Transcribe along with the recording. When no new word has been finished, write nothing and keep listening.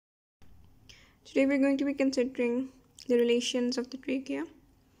Today we're going to be considering the relations of the trachea.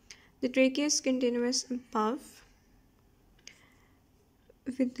 The trachea is continuous above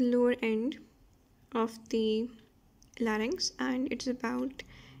with the lower end of the larynx, and it's about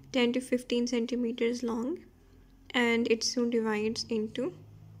 10 to 15 centimeters long, and it soon divides into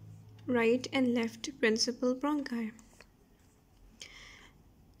right and left principal bronchi.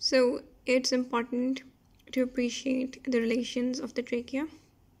 So it's important to appreciate the relations of the trachea.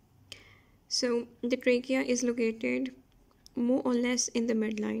 So the trachea is located more or less in the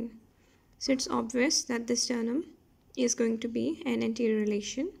midline. So it's obvious that the sternum is going to be an anterior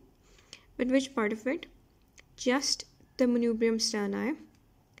relation. But which part of it? Just the manubrium sterni.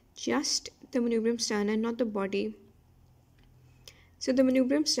 Just the manubrium sterni, not the body. So the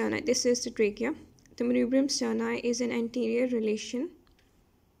manubrium sterni, this is the trachea. The manubrium sterni is an anterior relation,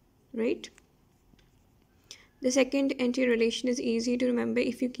 right? The second anterior relation is easy to remember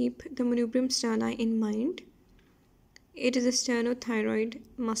if you keep the manubrium sterni in mind. It is the sternothyroid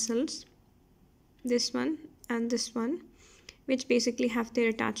muscles, this one and this one, which basically have their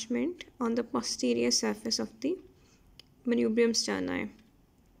attachment on the posterior surface of the manubrium sterni.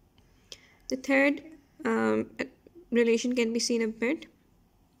 The third relation can be seen a bit.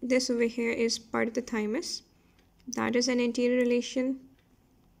 This over here is part of the thymus. That is an anterior relation.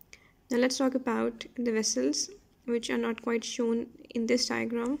 Now let's talk about the vessels, which are not quite shown in this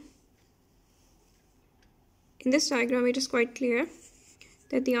diagram. In this diagram, it is quite clear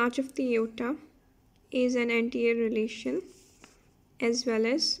that the arch of the aorta is an anterior relation, as well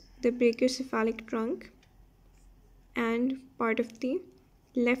as the brachiocephalic trunk and part of the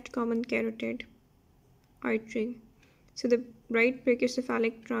left common carotid artery. So the right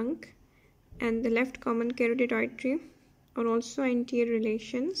brachiocephalic trunk and the left common carotid artery are also anterior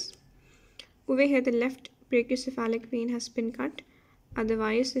relations. Over here, the left brachiocephalic vein has been cut.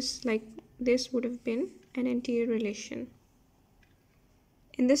 Otherwise, this would have been an anterior relation.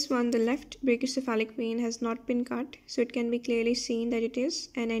 In this one, the left brachiocephalic vein has not been cut, so it can be clearly seen that it is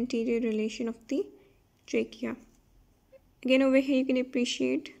an anterior relation of the trachea. Again, over here, you can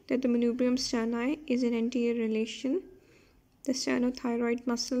appreciate that the manubrium sterni is an anterior relation. The sternothyroid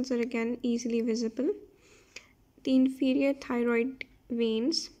muscles are again easily visible. The inferior thyroid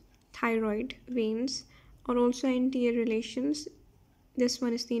veins are also anterior relations. This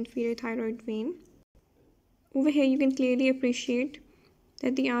one is the inferior thyroid vein. Over here, you can clearly appreciate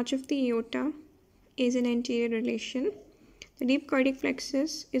that the arch of the aorta is an anterior relation. The deep cardiac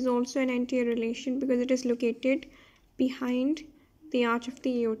plexus is also an anterior relation because it is located behind the arch of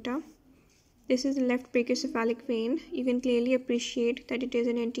the aorta. This is the left brachiocephalic vein. You can clearly appreciate that it is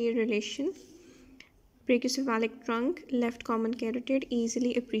an anterior relation. Brachiocephalic trunk, left common carotid,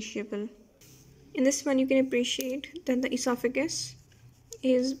 easily appreciable. In this one, you can appreciate that the esophagus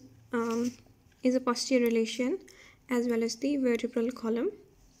is a posterior relation, as well as the vertebral column.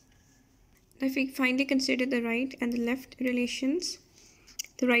 Now, if we finally consider the right and the left relations,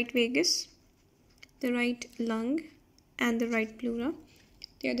 the right vagus, the right lung, and the right pleura,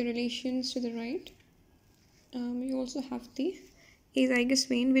 they are the relations to the right. You also have the azygous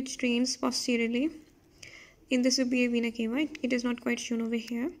vein, which drains posteriorly in the superior vena cava. It is not quite shown over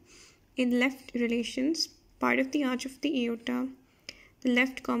here. In left relations, part of the arch of the aorta, the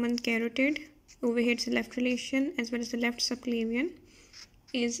left common carotid, over here it's a left relation, as well as the left subclavian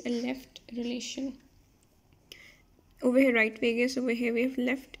is a left relation. Over here, right vagus, over here we have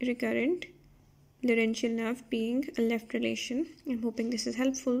left recurrent laryngeal nerve being a left relation. I'm hoping this is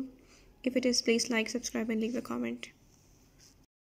helpful. If it is, please like, subscribe, and leave a comment.